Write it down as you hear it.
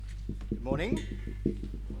Good morning.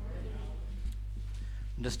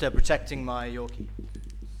 I'm just protecting my Yorkie.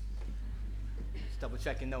 Just double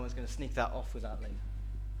checking no one's going to sneak that off without later.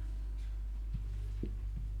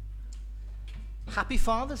 Happy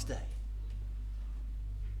Father's Day.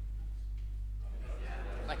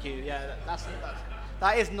 Thank you. Yeah,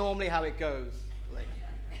 that is normally how it goes. Like,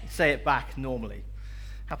 say it back normally.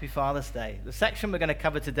 Happy Father's Day. The section we're going to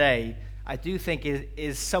cover today, I do think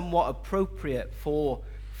is somewhat appropriate for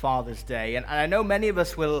Father's Day. And I know many of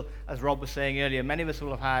us will, as Rob was saying earlier, many of us will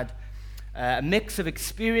have had a mix of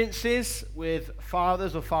experiences with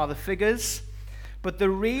fathers or father figures. But the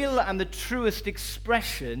real and the truest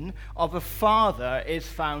expression of a father is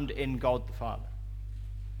found in God the Father.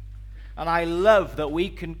 And I love that we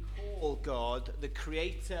can call God the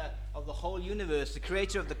creator of the whole universe, the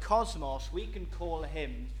creator of the cosmos. We can call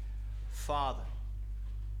him Father.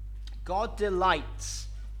 God delights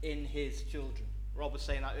in his children. Rob was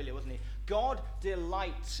saying that earlier, wasn't he? God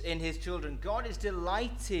delights in his children. God is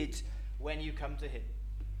delighted when you come to him.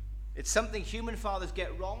 It's something human fathers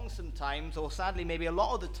get wrong sometimes, or sadly maybe a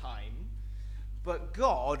lot of the time, but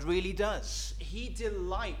God really does. He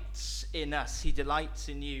delights in us. He delights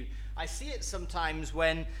in you. I see it sometimes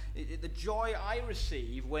when the joy I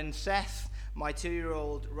receive when Seth, my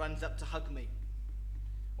 2-year-old, runs up to hug me.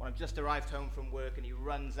 When I've just arrived home from work and he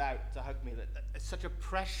runs out to hug me. It's such a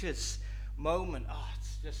precious moment. Oh,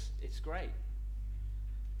 it's great.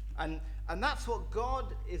 And that's what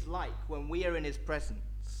God is like when we are in his presence.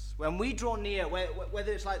 When we draw near,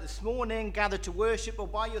 whether it's like this morning, gathered to worship, or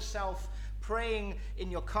by yourself, praying in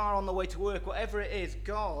your car on the way to work, whatever it is,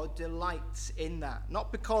 God delights in that.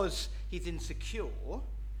 Not because he's insecure,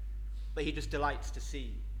 but he just delights to see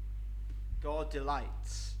you. God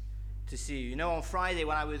delights to see you. You know, on Friday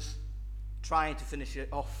when I was trying to finish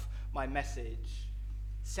off my message,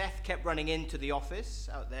 Seth kept running into the office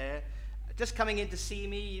out there, just coming in to see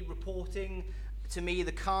me, reporting to me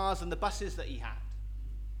the cars and the buses that he had.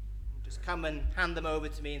 Just come and hand them over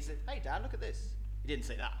to me and say, "Hey, Dad, look at this." He didn't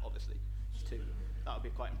say that, obviously. Just two. That would be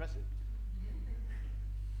quite impressive.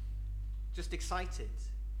 Just excited,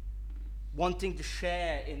 wanting to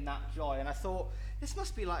share in that joy. And I thought, this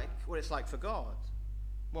must be like what it's like for God.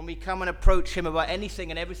 When we come and approach him about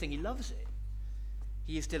anything and everything, he loves it.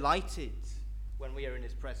 He is delighted when we are in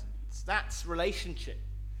his presence. That's relationship.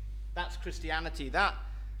 That's Christianity. That,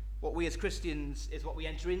 what we as Christians, is what we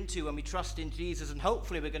enter into when we trust in Jesus. And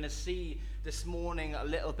hopefully we're going to see this morning a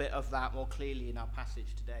little bit of that more clearly in our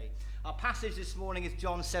passage today. Our passage this morning is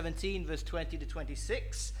John 17, verse 20 to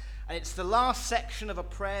 26. And it's the last section of a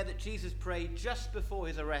prayer that Jesus prayed just before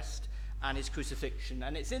his arrest and his crucifixion.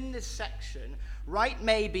 And it's in this section, right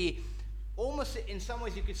maybe, almost in some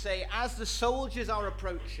ways you could say, as the soldiers are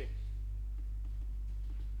approaching.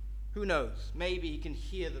 Who knows? Maybe he can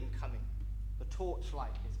hear them coming. The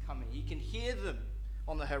torchlight is coming. He can hear them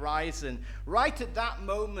on the horizon. Right at that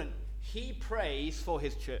moment, he prays for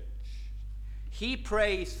his church. He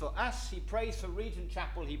prays for us. He prays for Regent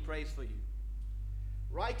Chapel. He prays for you.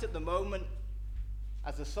 Right at the moment,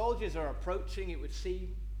 as the soldiers are approaching, it would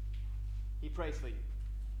seem, he prays for you.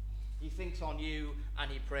 He thinks on you and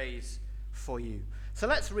he prays for you. So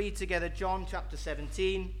let's read together John chapter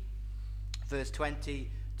 17, verse 20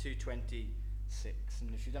 to 26.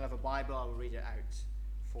 And if you don't have a Bible, I'll read it out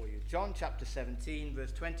for you. John chapter 17,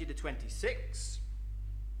 verse 20 to 26.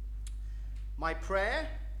 My prayer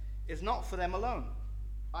is not for them alone.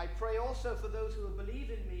 I pray also for those who will believe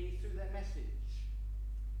in me through their message,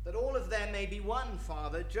 that all of them may be one,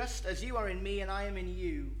 Father, just as you are in me and I am in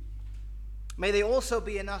you. May they also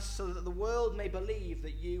be in us, so that the world may believe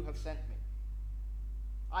that you have sent me.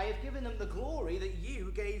 I have given them the glory that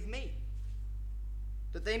you gave me,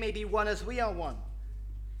 that they may be one as we are one.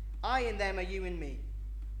 I in them, are you in me,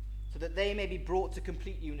 so that they may be brought to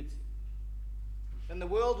complete unity. Then the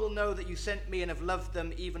world will know that you sent me and have loved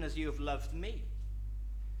them even as you have loved me.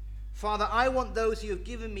 Father, I want those you have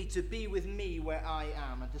given me to be with me where I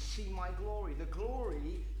am and to see my glory, the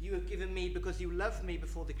glory you have given me because you loved me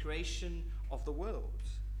before the creation of the world.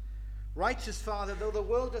 Righteous Father, though the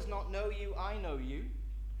world does not know you, I know you,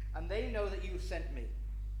 and they know that you have sent me.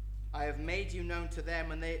 I have made you known to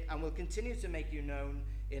them, and will continue to make you known,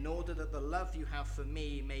 in order that the love you have for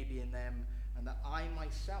me may be in them, and that I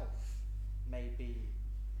myself may be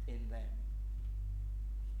in them.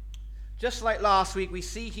 Just like last week, we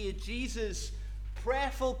see here Jesus'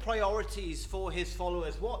 prayerful priorities for his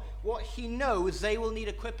followers, what he knows they will need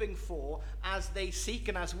equipping for as they seek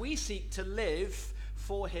and as we seek to live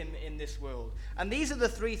for him in this world. And these are the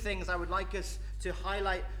three things I would like us to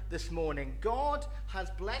highlight this morning. God has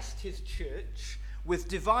blessed his church with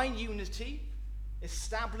divine unity,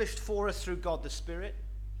 established for us through God the Spirit,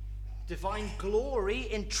 divine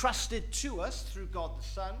glory entrusted to us through God the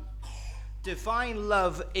Son, divine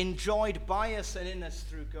love enjoyed by us and in us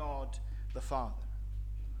through God the Father.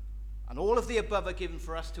 And all of the above are given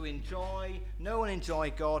for us to enjoy, know and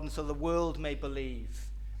enjoy God, and so the world may believe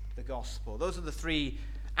the gospel. Those are the three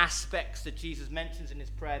aspects that Jesus mentions in his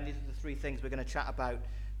prayer, and these are the three things we're going to chat about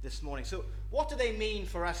this morning. So what do they mean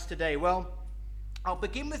for us today? Well, I'll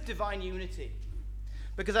begin with divine unity,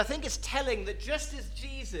 because I think it's telling that just as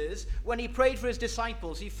Jesus, when he prayed for his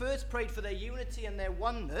disciples, he first prayed for their unity and their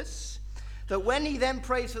oneness, that when he then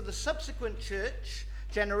prays for the subsequent church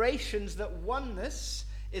generations, that oneness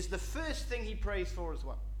is the first thing he prays for as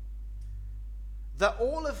well. That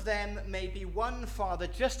all of them may be one, Father,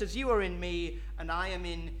 just as you are in me and I am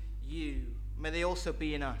in you. May they also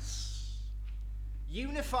be in us.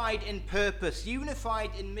 Unified in purpose,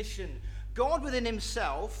 unified in mission. God within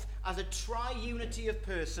himself as a tri-unity of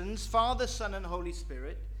persons, Father, Son, and Holy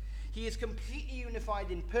Spirit. He is completely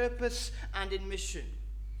unified in purpose and in mission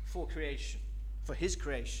for creation, for his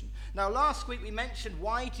creation. Now, last week we mentioned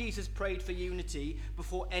why Jesus prayed for unity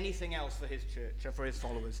before anything else for his church or for his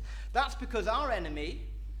followers. That's because our enemy,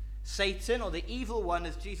 Satan, or the evil one,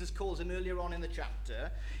 as Jesus calls him earlier on in the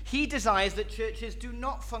chapter, he desires that churches do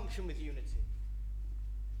not function with unity,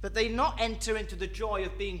 that they not enter into the joy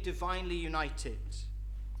of being divinely united.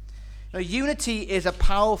 Now, unity is a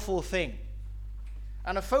powerful thing.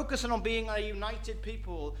 And a focus on being a united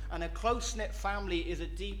people and a close-knit family is a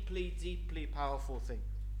deeply, deeply powerful thing.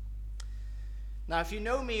 Now, if you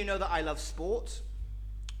know me, you know that I love sport.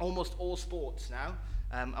 Almost all sports now.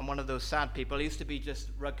 I'm one of those sad people. I used to be just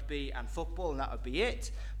rugby and football, and that would be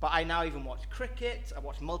it. But I now even watch cricket. I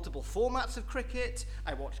watch multiple formats of cricket.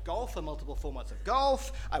 I watch golf and multiple formats of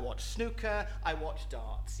golf. I watch snooker. I watch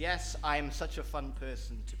darts. Yes, I am such a fun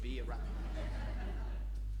person to be around.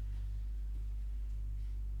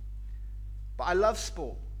 But I love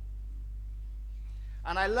sport.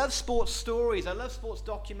 And I love sports stories. I love sports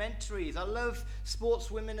documentaries. I love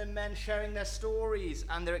sports women and men sharing their stories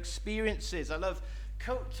and their experiences. I love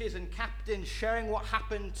coaches and captains sharing what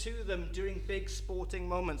happened to them during big sporting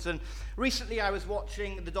moments. And recently I was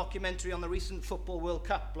watching the documentary on the recent Football World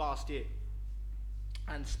Cup last year.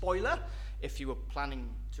 And spoiler, if you were planning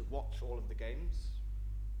to watch all of the games,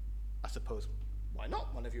 I suppose, why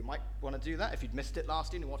not? One of you might want to do that if you'd missed it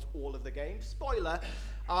last year and watched all of the games. Spoiler,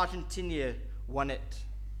 Argentina won it,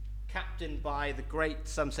 captained by the great,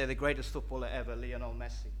 some say the greatest footballer ever, Lionel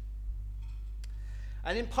Messi.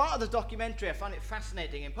 And in part of the documentary, I found it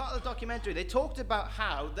fascinating, in part of the documentary, they talked about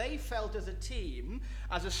how they felt as a team,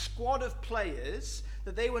 as a squad of players,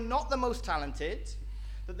 that they were not the most talented,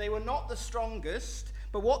 that they were not the strongest,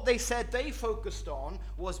 but what they said they focused on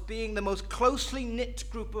was being the most closely knit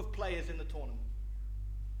group of players in the tournament.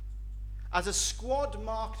 As a squad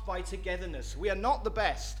marked by togetherness. We are not the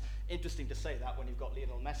best. Interesting to say that when you've got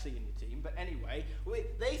Lionel Messi in your team. But anyway,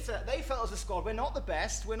 they felt as a squad, we're not the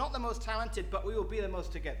best, we're not the most talented, but we will be the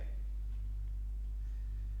most together.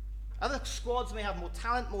 Other squads may have more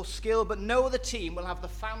talent, more skill, but no other team will have the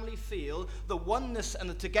family feel, the oneness and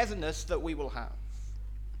the togetherness that we will have.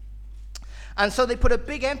 And so they put a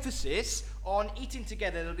big emphasis on eating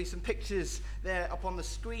together. There'll be some pictures there up on the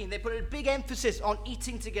screen. They put a big emphasis on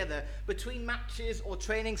eating together. Between matches or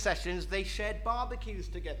training sessions, they shared barbecues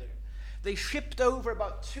together. They shipped over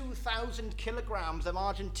about 2,000 kilograms of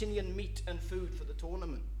Argentinian meat and food for the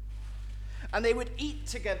tournament. And they would eat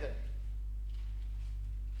together.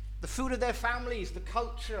 The food of their families, the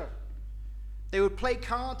culture. They would play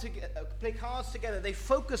cards together. They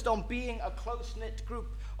focused on being a close-knit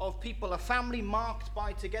group of people, a family marked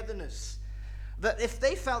by togetherness. That if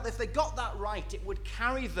they got that right, it would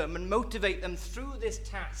carry them and motivate them through this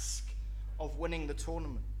task of winning the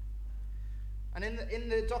tournament. And in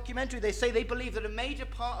the documentary, they say they believe that a major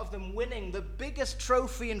part of them winning the biggest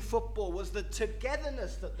trophy in football was the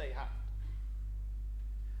togetherness that they had.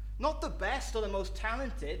 Not the best or the most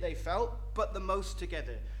talented, they felt, but the most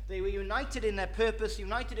together. They were united in their purpose,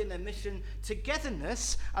 united in their mission.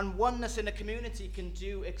 Togetherness and oneness in a community can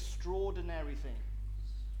do extraordinary things.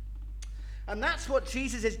 And that's what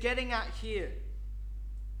Jesus is getting at here.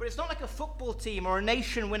 But it's not like a football team or a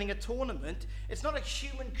nation winning a tournament. It's not a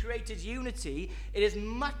human-created unity. It is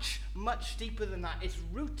much, much deeper than that. It's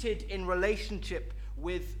rooted in relationship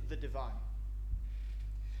with the divine.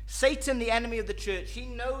 Satan, the enemy of the church, he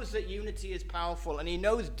knows that unity is powerful, and he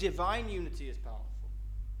knows divine unity is powerful.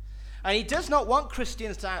 And he does not want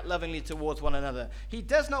Christians to act lovingly towards one another. He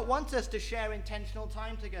does not want us to share intentional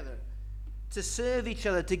time together, to serve each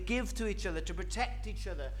other, to give to each other, to protect each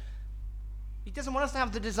other. He doesn't want us to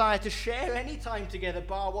have the desire to share any time together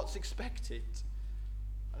bar what's expected.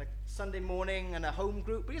 On a Sunday morning and a home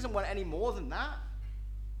group, he doesn't want any more than that.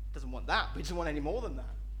 Doesn't want that, but he doesn't want any more than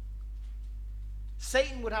that.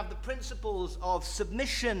 Satan would have the principles of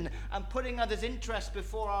submission and putting others' interests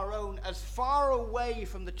before our own as far away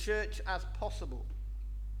from the church as possible.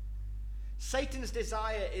 Satan's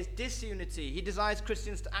desire is disunity. He desires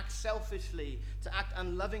Christians to act selfishly, to act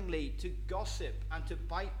unlovingly, to gossip and to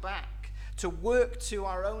bite back, to work to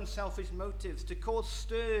our own selfish motives, to cause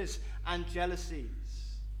stirs and jealousies.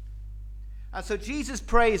 And so Jesus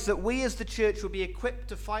prays that we as the church will be equipped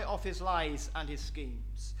to fight off his lies and his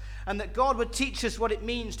schemes, and that God would teach us what it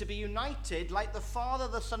means to be united like the Father,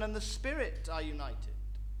 the Son, and the Spirit are united.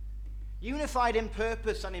 Unified in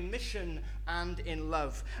purpose and in mission and in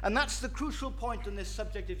love. And that's the crucial point on this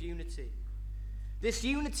subject of unity. This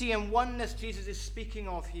unity and oneness Jesus is speaking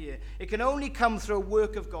of here, it can only come through a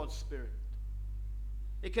work of God's Spirit.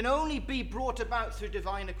 It can only be brought about through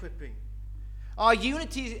divine equipping. Our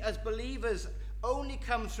unity as believers only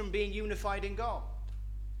comes from being unified in God.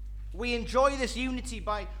 We enjoy this unity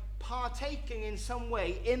by partaking in some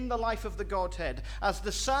way in the life of the Godhead. As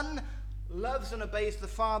the Son loves and obeys the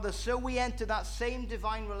Father, so we enter that same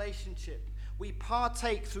divine relationship. We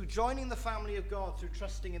partake through joining the family of God, through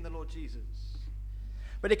trusting in the Lord Jesus.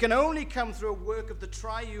 But it can only come through a work of the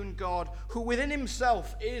triune God, who within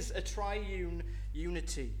himself is a triune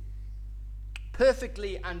unity,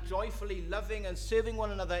 perfectly and joyfully loving and serving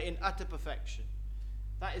one another in utter perfection.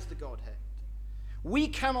 That is the Godhead. We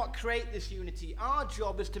cannot create this unity. Our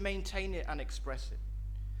job is to maintain it and express it.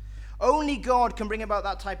 Only God can bring about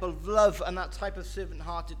that type of love and that type of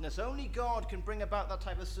servant-heartedness. Only God can bring about that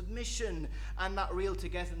type of submission and that real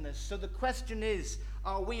togetherness. So the question is,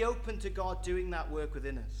 are we open to God doing that work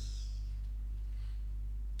within us?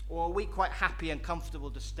 Or are we quite happy and comfortable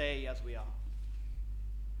to stay as we are?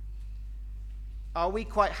 Are we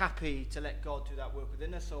quite happy to let God do that work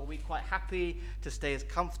within us, or are we quite happy to stay as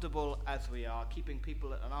comfortable as we are, keeping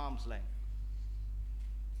people at an arm's length?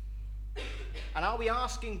 And are we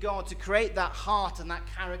asking God to create that heart and that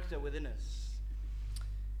character within us?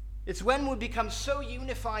 It's when we become so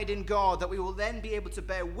unified in God that we will then be able to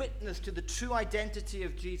bear witness to the true identity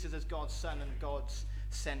of Jesus as God's Son and God's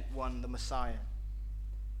sent one, the Messiah.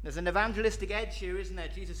 There's an evangelistic edge here, isn't there?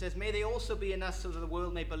 Jesus says, "May they also be in us so that the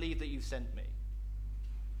world may believe that you sent me."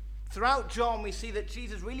 Throughout John, we see that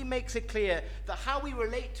Jesus really makes it clear that how we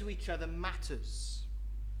relate to each other matters.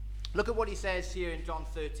 Look at what he says here in John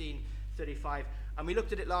 13:35. And we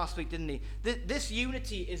looked at it last week, didn't he? This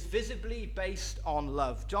unity is visibly based on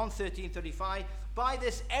love. John 13:35. By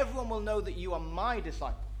this, everyone will know that you are my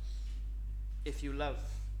disciples, if you love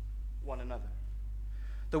one another.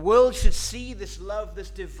 The world should see this love, this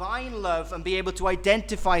divine love, and be able to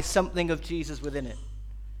identify something of Jesus within it.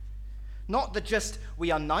 Not that just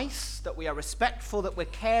we are nice, that we are respectful, that we're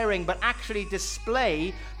caring, but actually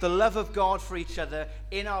display the love of God for each other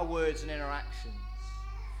in our words and in our actions.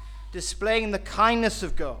 Displaying the kindness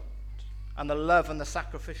of God and the love and the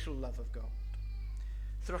sacrificial love of God.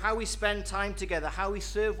 Through how we spend time together, how we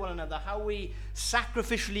serve one another, how we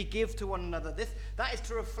sacrificially give to one another. That is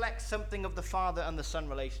to reflect something of the Father and the Son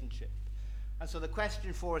relationship. And so the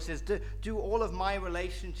question for us is, do all of my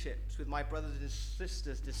relationships with my brothers and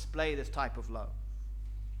sisters display this type of love?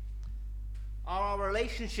 Are our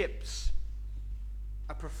relationships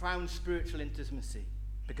a profound spiritual intimacy?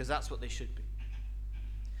 Because that's what they should be.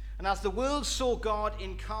 And as the world saw God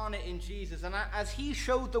incarnate in Jesus, and as he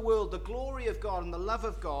showed the world the glory of God and the love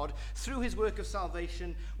of God through his work of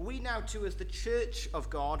salvation, we now too, as the church of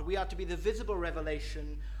God, we are to be the visible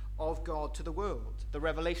revelation of God to the world. The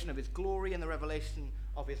revelation of his glory and the revelation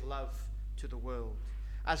of his love to the world.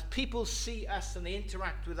 As people see us and they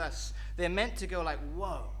interact with us, they're meant to go like,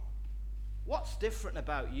 whoa, what's different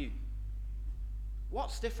about you?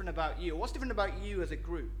 What's different about you? What's different about you as a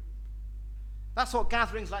group? That's what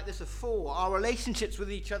gatherings like this are for. Our relationships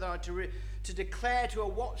with each other are to declare to a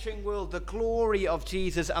watching world the glory of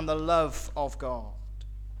Jesus and the love of God.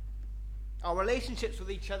 Our relationships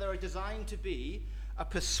with each other are designed to be a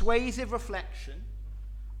persuasive reflection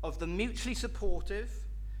of the mutually supportive,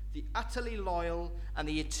 the utterly loyal, and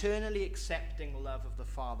the eternally accepting love of the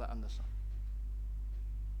Father and the Son.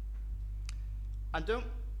 And don't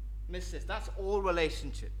miss this. That's all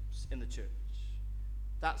relationships in the church.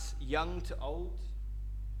 That's young to old.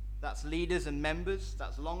 That's leaders and members.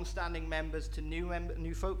 That's long-standing members to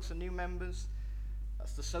new folks and new members.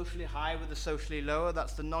 That's the socially high with the socially lower.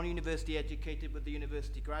 That's the non-university educated with the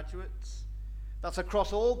university graduates. That's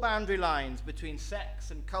across all boundary lines between sex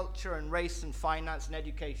and culture and race and finance and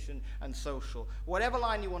education and social. Whatever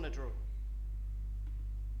line you want to draw.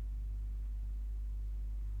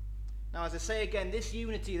 Now, as I say again, this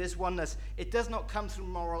unity, this oneness, it does not come through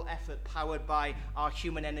moral effort powered by our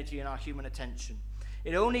human energy and our human attention.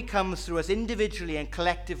 It only comes through us individually and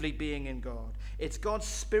collectively being in God. It's God's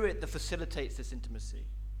Spirit that facilitates this intimacy.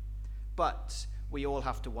 But we all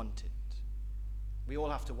have to want it. We all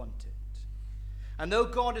have to want it. And though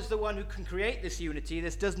God is the one who can create this unity,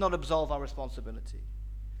 this does not absolve our responsibility.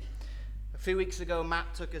 A few weeks ago,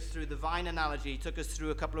 Matt took us through the vine analogy. He took us through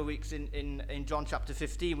a couple of weeks in John chapter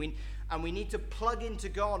 15. We need to plug into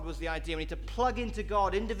God was the idea. We need to plug into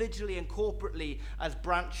God individually and corporately as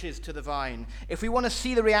branches to the vine. If we want to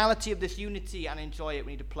see the reality of this unity and enjoy it,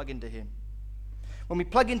 we need to plug into him. When we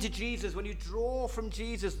plug into Jesus, when you draw from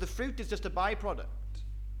Jesus, the fruit is just a byproduct.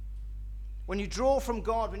 When you draw from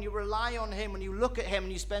God, when you rely on him, when you look at him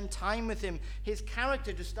and you spend time with him, his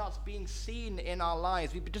character just starts being seen in our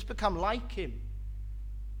lives. We just become like him.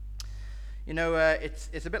 You know,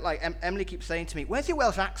 it's a bit like Emily keeps saying to me, "Where's your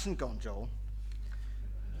Welsh accent gone, Joel?"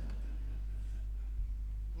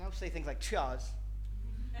 And I'll say things like, "Cheers."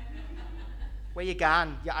 "Where you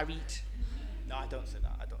gone?" "Yeah, I eat." No, I don't say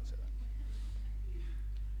that.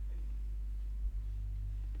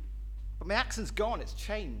 But my accent's gone. It's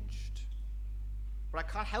changed. But I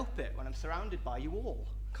can't help it when I'm surrounded by you all.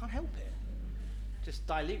 I can't help it. It just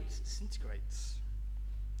dilutes, disintegrates.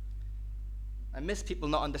 I miss people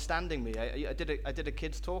not understanding me. I did a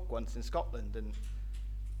kids' talk once in Scotland, and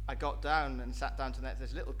I got down and sat down to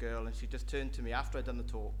this little girl, and she just turned to me after I'd done the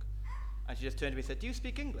talk, and she just turned to me and said, "Do you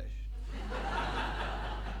speak English?"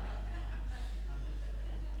 I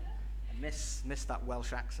miss that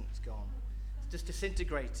Welsh accent. It's gone. It's just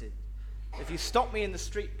disintegrated. If you stopped me in the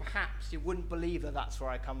street, perhaps you wouldn't believe that that's where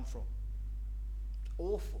I come from. It's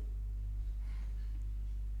awful.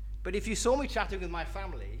 But if you saw me chatting with my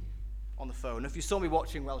family on the phone, if you saw me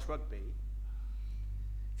watching Welsh rugby,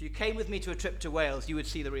 if you came with me to a trip to Wales, you would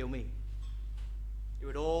see the real me. It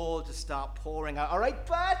would all just start pouring out. "All right,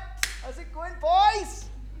 bud, how's it going, boys?"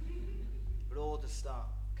 It would all just start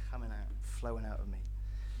coming out, flowing out of me.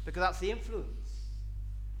 Because that's the influence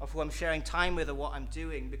of who I'm sharing time with or what I'm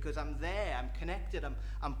doing, because I'm there, I'm connected,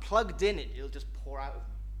 I'm plugged in, it'll just pour out of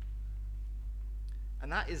me.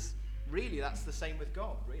 And that's the same with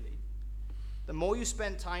God, really. The more you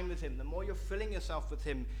spend time with him, the more you're filling yourself with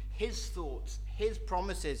him, his thoughts, his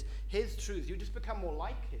promises, his truth, you just become more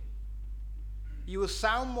like him. You will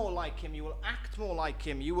sound more like him, you will act more like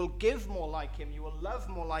him, you will give more like him, you will love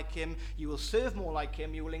more like him, you will serve more like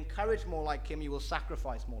him, you will encourage more like him, you will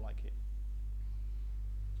sacrifice more like him.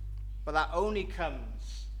 But that only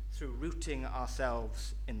comes through rooting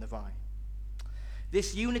ourselves in the vine.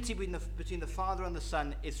 This unity between the Father and the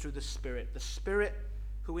Son is through the Spirit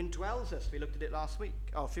who indwells us. We looked at it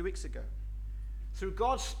a few weeks ago. Through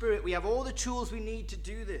God's Spirit, we have all the tools we need to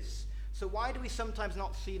do this. So why do we sometimes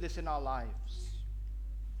not see this in our lives?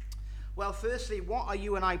 Well, firstly, what are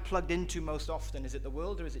you and I plugged into most often? Is it the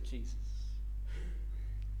world or is it Jesus?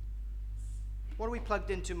 What are we plugged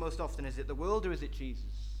into most often? Is it the world or is it Jesus?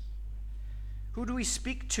 Who do we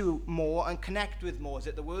speak to more and connect with more? Is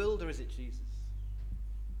it the world or is it Jesus?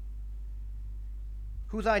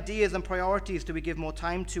 Whose ideas and priorities do we give more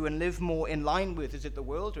time to and live more in line with? Is it the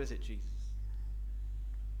world or is it Jesus?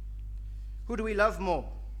 Who do we love more?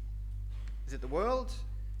 Is it the world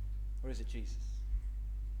or is it Jesus?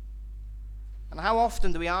 And how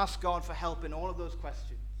often do we ask God for help in all of those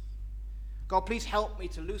questions? God, please help me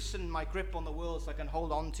to loosen my grip on the world so I can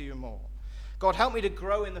hold on to you more. God, help me to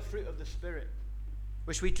grow in the fruit of the Spirit,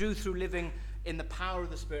 which we do through living in the power of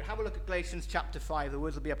the Spirit. Have a look at Galatians chapter 5. The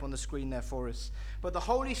words will be up on the screen there for us. But the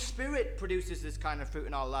Holy Spirit produces this kind of fruit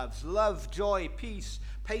in our lives: love, joy, peace,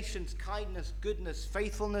 patience, kindness, goodness,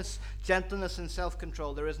 faithfulness, gentleness, and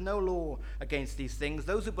self-control. There is no law against these things.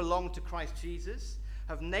 Those who belong to Christ Jesus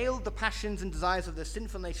have nailed the passions and desires of their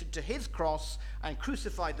sinful nature to his cross and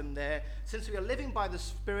crucified them there. Since we are living by the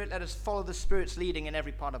Spirit, let us follow the Spirit's leading in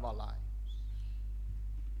every part of our lives.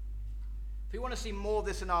 If we want to see more of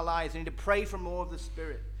this in our lives, we need to pray for more of the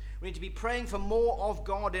Spirit. We need to be praying for more of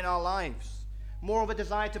God in our lives. More of a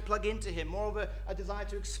desire to plug into him. More of a desire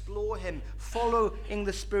to explore him. Following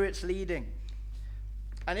the Spirit's leading.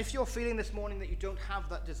 And if you're feeling this morning that you don't have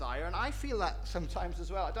that desire, and I feel that sometimes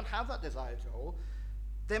as well, I don't have that desire, Joel,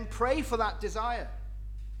 then pray for that desire.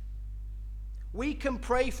 We can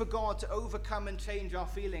pray for God to overcome and change our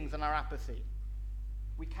feelings and our apathy.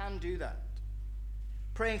 We can do that.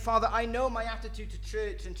 Praying, Father, I know my attitude to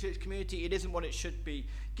church and church community, it isn't what it should be.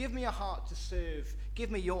 Give me a heart to serve.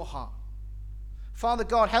 Give me your heart. Father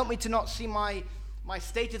God, help me to not see my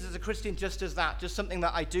status as a Christian just as that, just something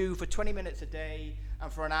that I do for 20 minutes a day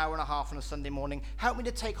and for an hour and a half on a Sunday morning. Help me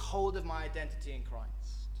to take hold of my identity in Christ.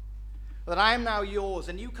 That I am now yours,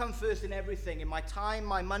 and you come first in everything, in my time,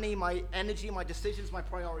 my money, my energy, my decisions, my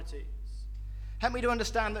priorities. Help me to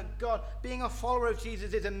understand that God, being a follower of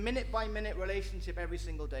Jesus, is a minute-by-minute relationship every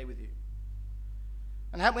single day with you.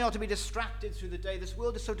 And help me not to be distracted through the day. This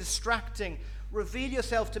world is so distracting. Reveal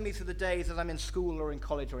yourself to me through the days as I'm in school or in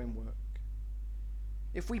college or in work.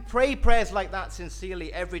 If we pray prayers like that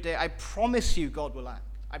sincerely every day, I promise you God will act.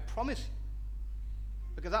 I promise you.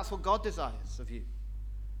 Because that's what God desires of you.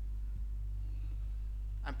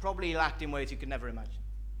 And probably he'll act in ways you could never imagine.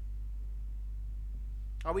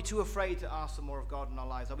 Are we too afraid to ask for more of God in our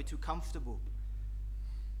lives? Are we too comfortable?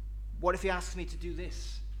 What if he asks me to do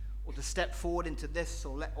this? Or to step forward into this,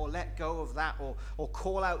 or let go of that, or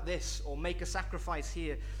call out this, or make a sacrifice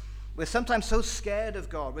here? We're sometimes so scared of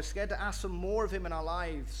God. We're scared to ask for more of him in our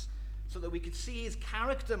lives so that we could see his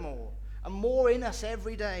character more and more in us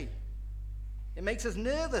every day. It makes us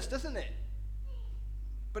nervous, doesn't it?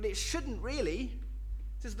 But it shouldn't really.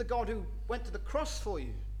 This is the God who went to the cross for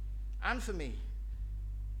you and for me.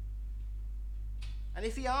 And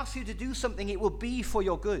if he asks you to do something, it will be for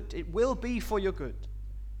your good. It will be for your good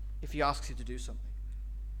if he asks you to do something.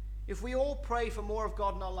 If we all pray for more of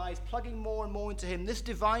God in our lives, plugging more and more into him, this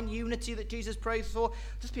divine unity that Jesus prays for,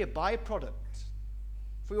 just be a byproduct.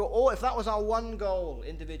 If that was our one goal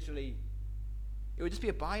individually, it would just be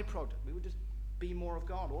a byproduct. We would just be more of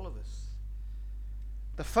God, all of us.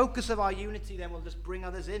 The focus of our unity then will just bring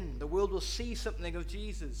others in. The world will see something of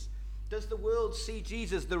Jesus. Does the world see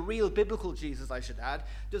Jesus, the real biblical Jesus, I should add?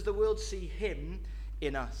 Does the world see him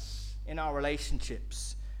in us, in our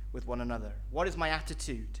relationships with one another? What is my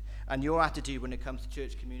attitude and your attitude when it comes to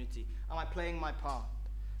church community? Am I playing my part?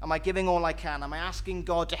 Am I giving all I can? Am I asking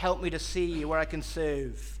God to help me to see where I can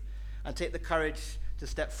serve and take the courage to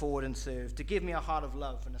step forward and serve, to give me a heart of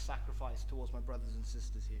love and a sacrifice towards my brothers and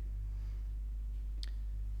sisters here?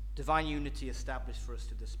 Divine unity established for us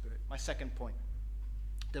through the Spirit. My second point,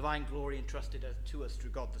 divine glory entrusted to us through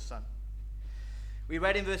God the Son. We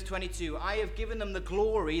read in verse 22, I have given them the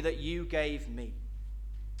glory that you gave me.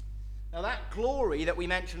 Now that glory that we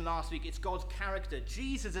mentioned last week, it's God's character.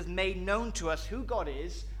 Jesus has made known to us who God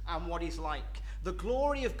is and what he's like. The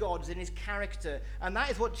glory of God is in his character, and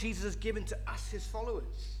that is what Jesus has given to us, his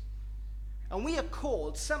followers. And we are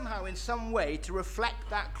called somehow in some way to reflect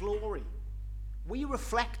that glory. We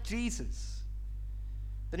reflect Jesus.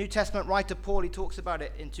 The New Testament writer Paul, he talks about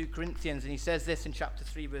it in 2 Corinthians, and he says this in chapter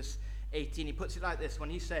 3, verse 18. He puts it like this when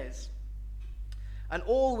he says, and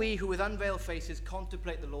all we who with unveiled faces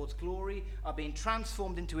contemplate the Lord's glory are being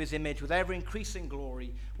transformed into his image with ever-increasing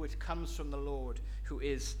glory, which comes from the Lord, who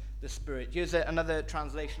is the Spirit. Here's another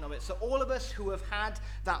translation of it. So all of us who have had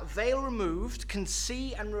that veil removed can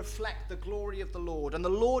see and reflect the glory of the Lord. And the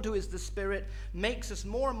Lord, who is the Spirit, makes us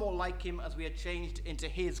more and more like him as we are changed into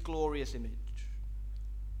his glorious image.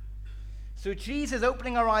 Through Jesus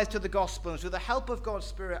opening our eyes to the gospel and through the help of God's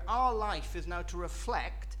Spirit, our life is now to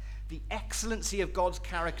reflect the excellency of God's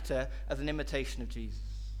character as an imitation of Jesus.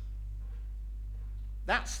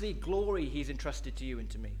 That's the glory he's entrusted to you and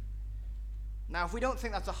to me. Now, if we don't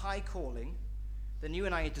think that's a high calling, then you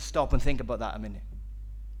and I need to stop and think about that a minute.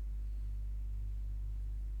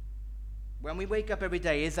 When we wake up every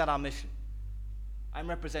day, is that our mission? I'm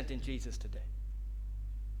representing Jesus today.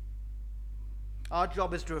 Our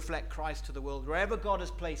job is to reflect Christ to the world, wherever God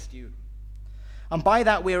has placed you. And by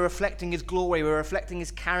that, we are reflecting his glory, we're reflecting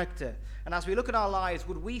his character. And as we look at our lives,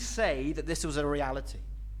 would we say that this was a reality?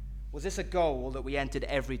 Was this a goal that we entered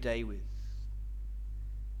every day with?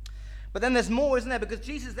 But then there's more, isn't there? Because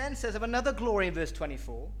Jesus then says of another glory in verse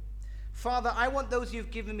 24, Father, I want those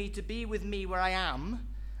you've given me to be with me where I am,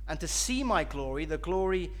 and to see my glory, the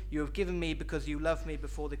glory you have given me because you loved me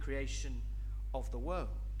before the creation of the world.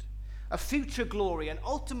 A future glory, an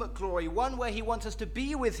ultimate glory, one where he wants us to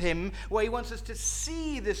be with him, where he wants us to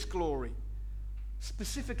see this glory,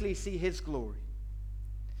 specifically see his glory.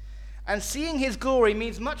 And seeing his glory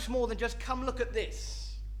means much more than just come look at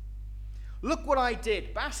this. Look what I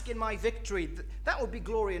did, bask in my victory. That would be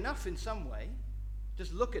glory enough in some way.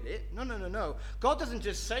 Just look at it. No. God doesn't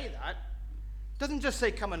just say that. Doesn't just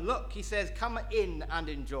say come and look. He says come in and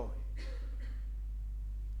enjoy.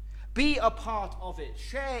 Be a part of it.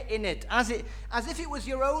 Share in it. As if it was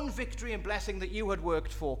your own victory and blessing that you had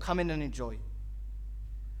worked for. Come in and enjoy.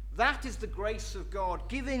 That is the grace of God,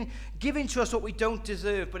 giving to us what we don't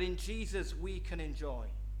deserve, but in Jesus we can enjoy.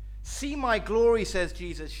 See my glory, says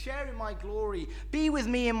Jesus. Share in my glory. Be with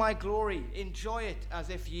me in my glory. Enjoy it as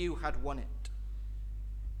if you had won it.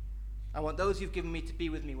 I want those you've given me to be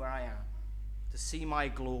with me where I am, to see my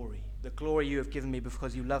glory, the glory you have given me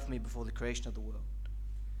because you loved me before the creation of the world.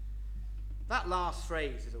 That last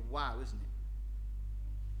phrase is a wow, isn't it?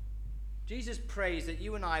 Jesus prays that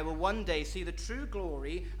you and I will one day see the true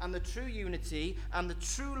glory and the true unity and the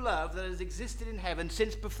true love that has existed in heaven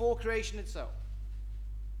since before creation itself.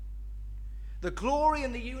 The glory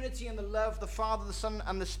and the unity and the love the Father, the Son,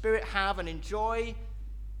 and the Spirit have and enjoy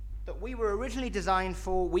that we were originally designed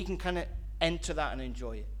for, we can kind of enter that and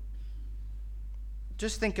enjoy it.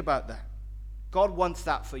 Just think about that. God wants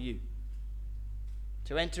that for you.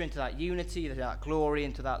 To enter into that unity, into that glory,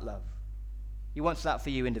 into that love. He wants that for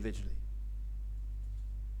you individually.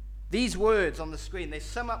 These words on the screen, they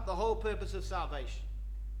sum up the whole purpose of salvation.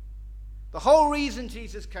 The whole reason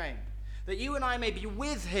Jesus came. That you and I may be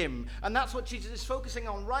with him. And that's what Jesus is focusing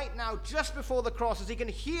on right now, just before the cross, as he can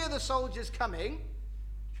hear the soldiers coming.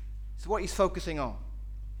 It's what he's focusing on.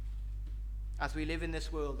 As we live in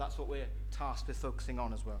this world, that's what we're tasked with focusing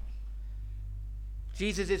on as well.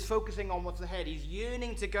 Jesus is focusing on what's ahead. He's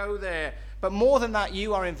yearning to go there. But more than that,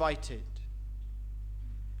 you are invited.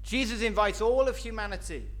 Jesus invites all of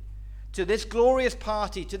humanity to this glorious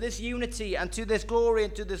party, to this unity, and to this glory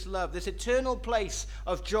and to this love, this eternal place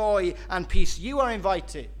of joy and peace. You are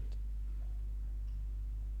invited.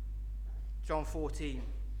 John 14,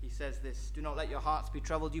 he says this, "Do not let your hearts be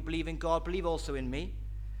troubled. You believe in God, believe also in me.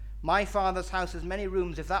 My Father's house has many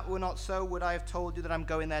rooms. If that were not so, would I have told you that I'm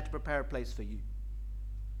going there to prepare a place for you?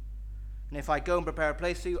 And if I go and prepare a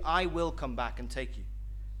place for you, I will come back and take you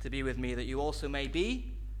to be with me, that you also may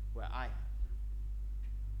be where I am."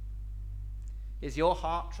 Is your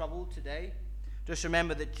heart troubled today? Just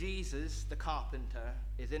remember that Jesus, the carpenter,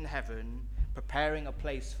 is in heaven preparing a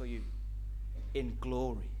place for you in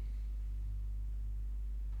glory.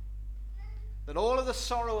 That all of the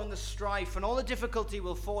sorrow and the strife and all the difficulty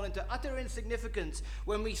will fall into utter insignificance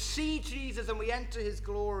when we see Jesus and we enter his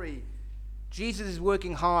glory. Jesus is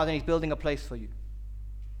working hard and he's building a place for you.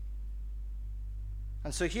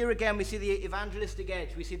 And so here again we see the evangelistic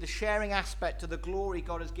edge. We see the sharing aspect of the glory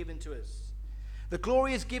God has given to us. The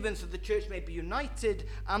glory is given so the church may be united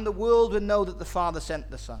and the world will know that the Father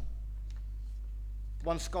sent the Son.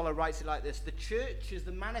 One scholar writes it like this: the church is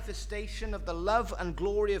the manifestation of the love and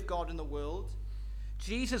glory of God in the world.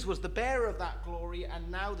 Jesus was the bearer of that glory, and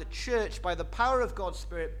now the church, by the power of God's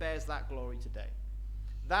Spirit, bears that glory today.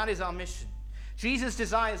 That is our mission. Jesus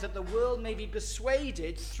desires that the world may be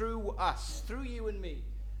persuaded through us, through you and me.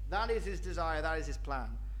 That is his desire, that is his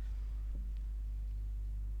plan.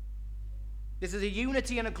 This is a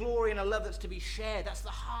unity and a glory and a love that's to be shared. That's the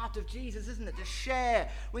heart of Jesus, isn't it? To share.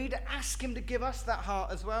 We need to ask him to give us that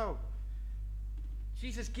heart as well.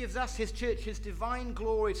 Jesus gives us, his church, his divine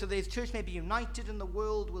glory so that his church may be united and the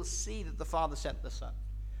world will see that the Father sent the Son.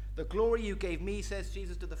 The glory you gave me, says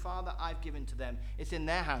Jesus to the Father, I've given to them. It's in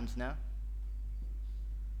their hands now.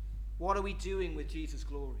 What are we doing with Jesus'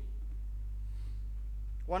 glory?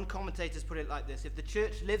 One commentator has put it like this: if the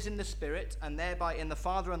church lives in the Spirit and thereby in the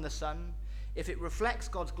Father and the Son, if it reflects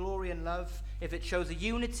God's glory and love, if it shows a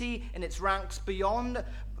unity in its ranks beyond,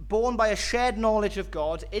 born by a shared knowledge of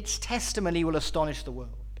God, its testimony will astonish the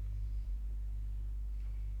world.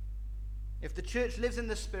 If the church lives in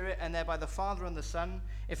the Spirit and thereby the Father and the Son,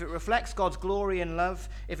 if it reflects God's glory and love,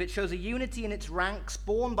 if it shows a unity in its ranks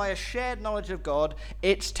born by a shared knowledge of God,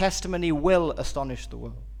 its testimony will astonish the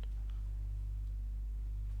world.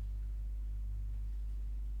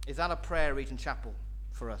 Is that a prayer, Regent Chapel,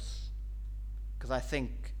 for us? Because I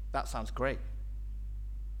think that sounds great.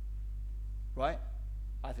 Right?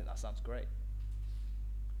 I think that sounds great.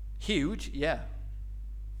 Huge? Yeah.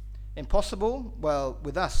 Impossible? Well,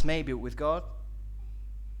 with us, maybe, but with God?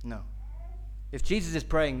 No. If Jesus is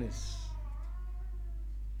praying this,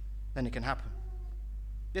 then it can happen.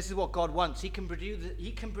 This is what God wants. He can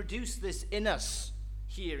produce this in us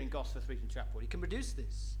here in Gosforth Regent Chapel. He can produce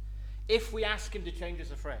this if we ask him to change us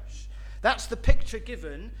afresh. That's the picture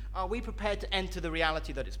given. Are we prepared to enter the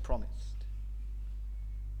reality that is promised?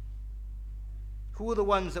 Who are the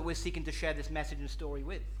ones that we're seeking to share this message and story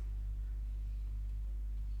with?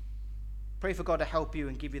 Pray for God to help you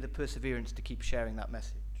and give you the perseverance to keep sharing that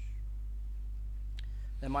message.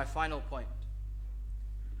 Then my final point: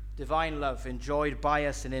 divine love enjoyed by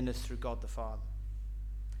us and in us through God the Father.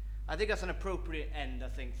 I think that's an appropriate end,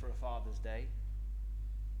 for a Father's Day.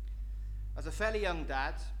 As a fairly young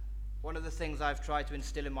dad, one of the things I've tried to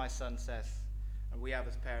instill in my son Seth, and we have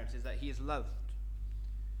as parents, is that he is loved.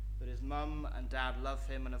 That his mum and dad love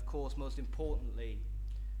him, and of course, most importantly,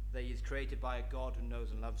 that he is created by a God who knows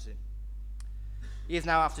and loves him. He is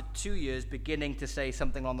now, after 2 years, beginning to say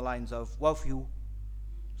something along the lines of, well, for you,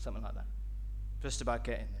 something like that. Just about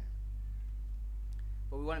getting there.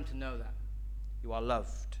 But we want him to know that you are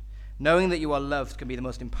loved. Knowing that you are loved can be the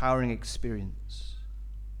most empowering experience.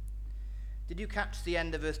 Did you catch the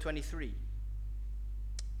end of verse 23? It'll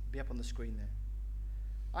be up on the screen there.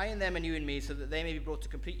 I in them and you in me, so that they may be brought to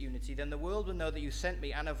complete unity. Then the world will know that you sent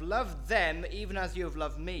me and have loved them even as you have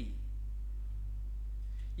loved me.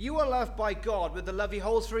 You are loved by God with the love he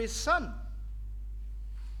holds for his Son.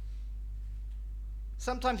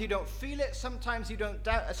 Sometimes you don't feel it, sometimes you doubt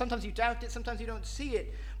it, sometimes you don't see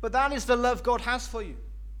it. But that is the love God has for you.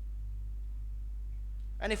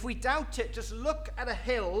 And if we doubt it, just look at a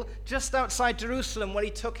hill just outside Jerusalem where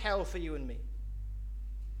he took hell for you and me.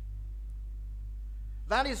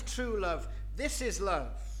 That is true love. This is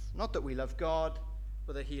love. Not that we love God,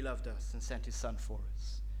 but that he loved us and sent his Son for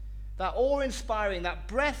us. That awe-inspiring, that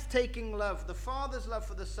breathtaking love, the Father's love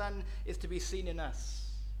for the Son, is to be seen in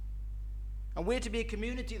us. And we're to be a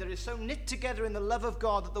community that is so knit together in the love of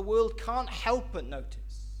God that the world can't help but notice.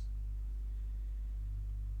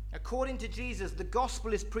 According to Jesus, the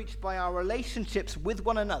gospel is preached by our relationships with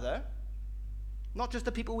one another, not just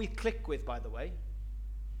the people we click with, by the way.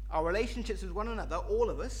 Our relationships with one another, all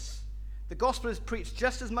of us, the gospel is preached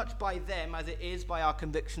just as much by them as it is by our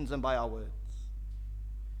convictions and by our words.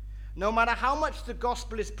 No matter how much the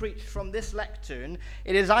gospel is preached from this lectern,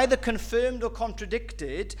 it is either confirmed or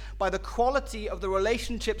contradicted by the quality of the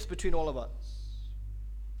relationships between all of us.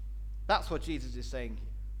 That's what Jesus is saying here.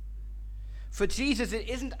 For Jesus, it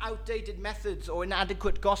isn't outdated methods or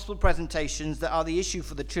inadequate gospel presentations that are the issue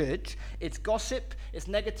for the church. It's gossip, it's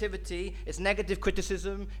negativity, it's negative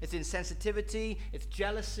criticism, it's insensitivity, it's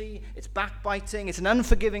jealousy, it's backbiting, it's an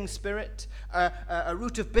unforgiving spirit, a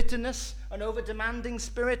root of bitterness, an over-demanding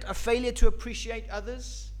spirit, a failure to appreciate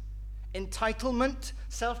others, entitlement,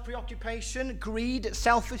 self-preoccupation, greed,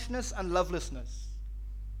 selfishness, and lovelessness.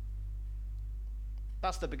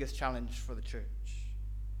 That's the biggest challenge for the church.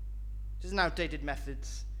 It isn't outdated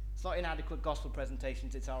methods. It's not inadequate gospel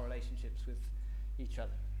presentations. It's our relationships with each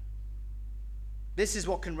other. This is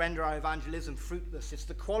what can render our evangelism fruitless. It's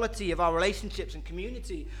the quality of our relationships and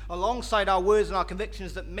community alongside our words and our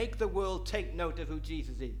convictions that make the world take note of who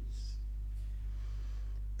Jesus is.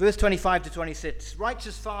 Verse 25 to 26.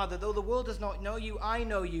 Righteous Father, though the world does not know you, I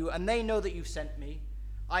know you, and they know that you've sent me.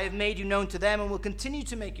 I have made you known to them and will continue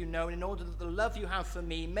to make you known in order that the love you have for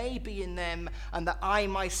me may be in them and that I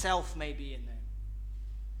myself may be in them.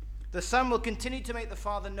 The Son will continue to make the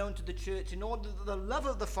Father known to the church in order that the love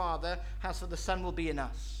of the Father has for the Son will be in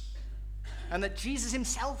us and that Jesus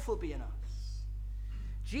himself will be in us.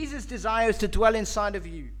 Jesus desires to dwell inside of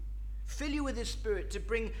you, fill you with his Spirit to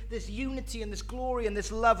bring this unity and this glory and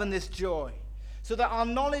this love and this joy, so that our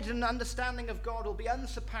knowledge and understanding of God will be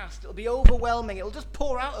unsurpassed. It'll be overwhelming. It'll just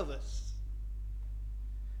pour out of us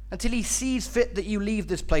until he sees fit that you leave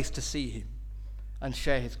this place to see him and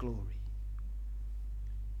share his glory.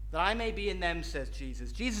 That I may be in them, says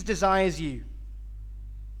Jesus. Jesus desires you.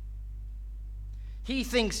 He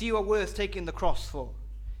thinks you are worth taking the cross for.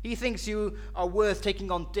 He thinks you are worth taking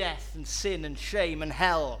on death and sin and shame and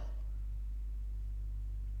hell.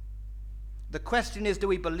 The question is, do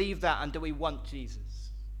we believe that and do we want Jesus?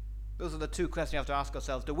 Those are the two questions you have to ask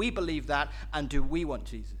ourselves. Do we believe that and do we want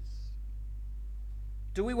Jesus?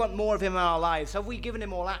 Do we want more of him in our lives? Have we given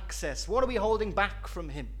him all access? What are we holding back from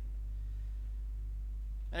him?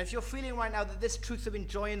 And if you're feeling right now that this truth of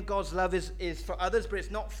enjoying God's love is for others, but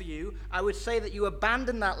it's not for you, I would say that you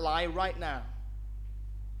abandon that lie right now.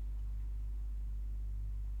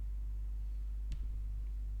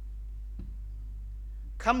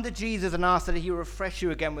 Come to Jesus and ask that he will refresh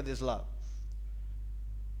you again with his love.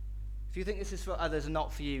 If you think this is for others and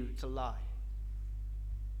not for you, it's a lie.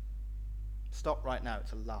 Stop right now,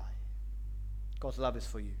 it's a lie. God's love is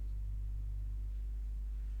for you.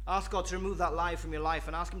 Ask God to remove that lie from your life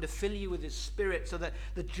and ask him to fill you with his Spirit so that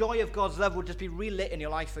the joy of God's love will just be relit in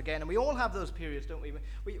your life again. And we all have those periods, don't we?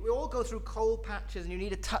 We all go through cold patches and you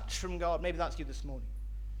need a touch from God. Maybe that's you this morning.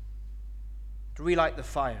 To relight the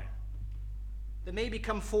fire. Then maybe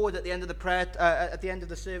come forward at the end of the prayer, at the end of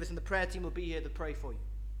the service, and the prayer team will be here to pray for you.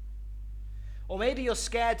 Or maybe you're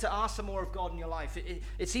scared to ask for more of God in your life.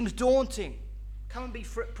 It seems daunting. Come and be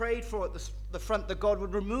prayed for at the front that God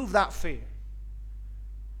would remove that fear.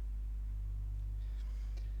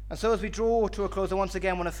 And so as we draw to a close, I once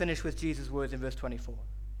again want to finish with Jesus' words in verse 24.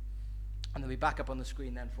 And they'll be back up on the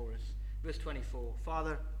screen then for us. Verse 24.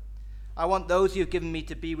 Father, I want those you've given me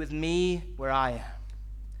to be with me where I am.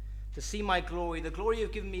 To see my glory, the glory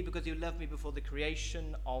you've given me because you loved me before the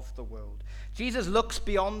creation of the world. Jesus looks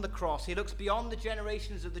beyond the cross. He looks beyond the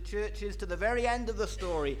generations of the churches to the very end of the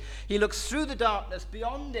story. He looks through the darkness,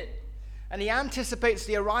 beyond it, And he anticipates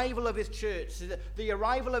the arrival of his church, the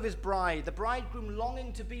arrival of his bride, the bridegroom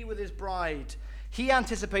longing to be with his bride. He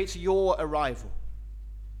anticipates your arrival.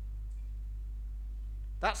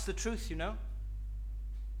 That's the truth, you know.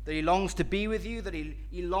 That he longs to be with you, that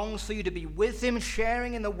he longs for you to be with him,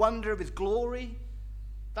 sharing in the wonder of his glory.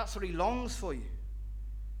 That's what he longs for you.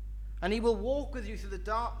 And he will walk with you through the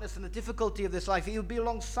darkness and the difficulty of this life. He will be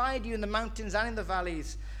alongside you in the mountains and in the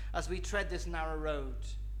valleys as we tread this narrow road,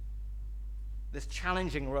 this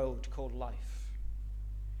challenging road called life.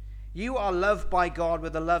 You are loved by God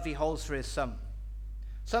with the love he holds for his son.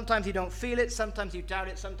 Sometimes you don't feel it, sometimes you doubt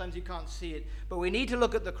it, sometimes you can't see it. But we need to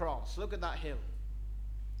look at the cross. Look at that hill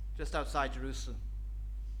just outside Jerusalem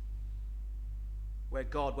where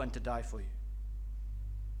God went to die for you.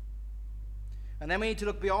 And then we need to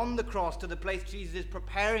look beyond the cross to the place Jesus is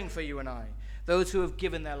preparing for you and I, those who have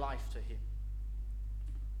given their life to him.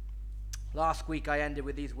 Last week I ended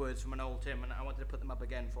with these words from an old hymn, and I wanted to put them up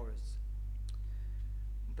again for us.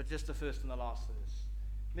 But just the first and the last verse.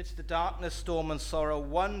 Amidst the darkness, storm, and sorrow,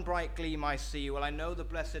 one bright gleam I see. Well, I know the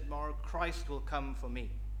blessed morrow, Christ will come for me.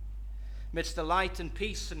 Amidst the light and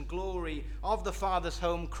peace and glory of the Father's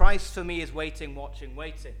home, Christ for me is waiting, watching,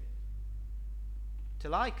 waiting,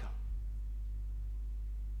 till I come.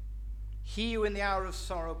 He who in the hour of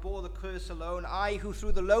sorrow bore the curse alone, I who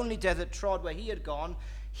through the lonely desert trod where he had gone,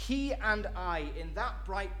 he and I in that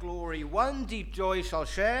bright glory one deep joy shall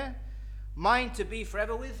share, mine to be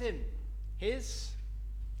forever with him, his,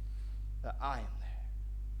 that I am there.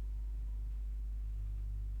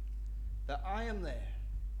 That I am there.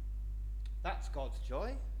 That's God's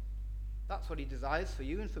joy. That's what he desires for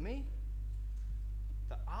you and for me.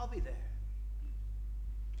 That I'll be there.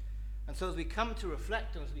 And so as we come to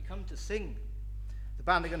reflect and as we come to sing, the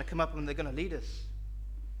band are going to come up and they're going to lead us.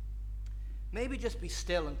 Maybe just be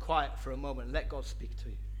still and quiet for a moment and let God speak to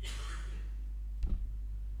you.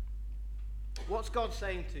 What's God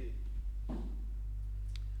saying to you?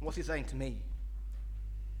 What's he saying to me?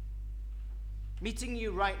 Meeting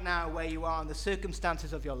you right now where you are in the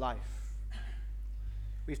circumstances of your life.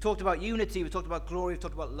 We've talked about unity, we've talked about glory, we've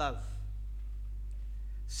talked about love.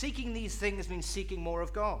 Seeking these things means seeking more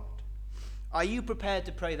of God. Are you prepared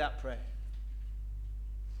to pray that prayer?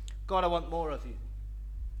 God, I want more of you.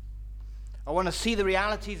 I want to see the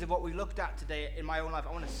realities of what we looked at today in my own life.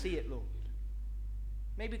 I want to see it, Lord.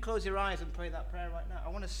 Maybe close your eyes and pray that prayer right now. I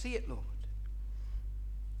want to see it, Lord.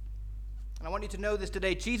 And I want you to know this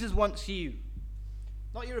today. Jesus wants you.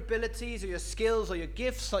 Not your abilities or your skills or your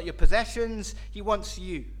gifts, not your possessions. He wants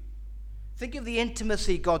you. Think of the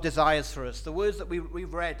intimacy God desires for us. The words that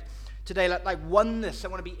we've read today, like oneness. I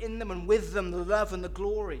want to be in them and with them, the love and the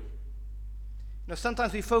glory. You know,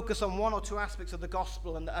 sometimes we focus on one or two aspects of the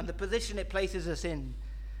gospel and the position it places us in.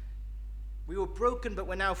 We were broken, but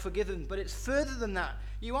we're now forgiven. But it's further than that.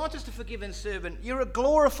 You aren't just a forgiven servant. You're a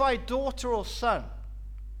glorified daughter or son.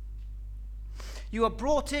 You are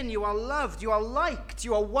brought in. You are loved. You are liked.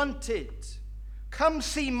 You are wanted. Come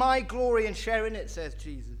see my glory and share in it, says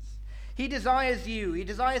Jesus. He desires you. He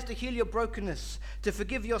desires to heal your brokenness, to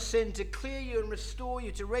forgive your sin, to clear you and restore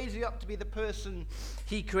you, to raise you up to be the person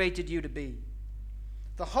he created you to be.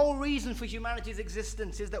 The whole reason for humanity's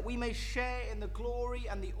existence is that we may share in the glory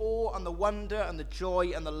and the awe and the wonder and the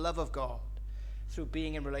joy and the love of God through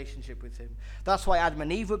being in relationship with him. That's why Adam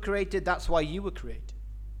and Eve were created. That's why you were created.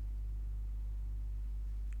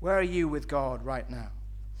 Where are you with God right now?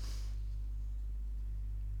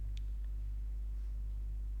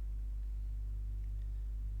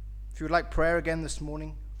 If you would like prayer again this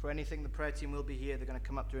morning for anything, the prayer team will be here. They're going to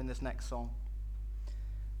come up during this next song.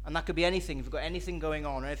 And that could be anything. If you've got anything going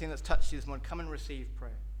on or anything that's touched you this morning, come and receive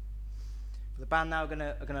prayer. The band now are going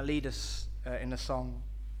to lead us in a song.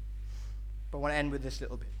 But I want to end with this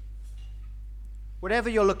little bit. Whatever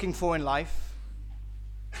you're looking for in life,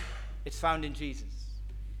 it's found in Jesus.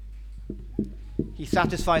 He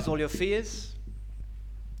satisfies all your fears,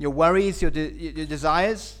 your worries, your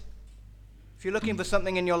desires. If you're looking for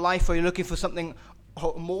something in your life or you're looking for something,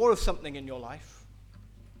 or more of something in your life,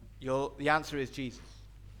 the answer is Jesus.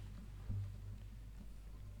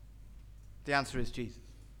 The answer is Jesus.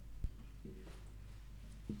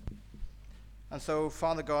 And so,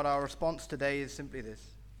 Father God, our response today is simply this.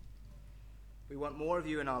 We want more of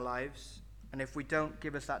you in our lives, and if we don't,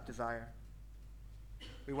 give us that desire.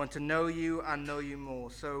 We want to know you and know you more.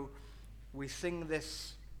 So we sing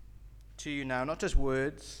this to you now, not just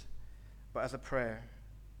words, but as a prayer,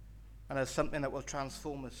 and as something that will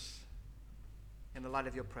transform us in the light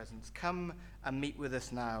of your presence. Come and meet with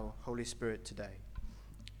us now, Holy Spirit, today,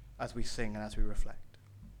 as we sing and as we reflect.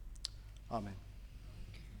 Amen.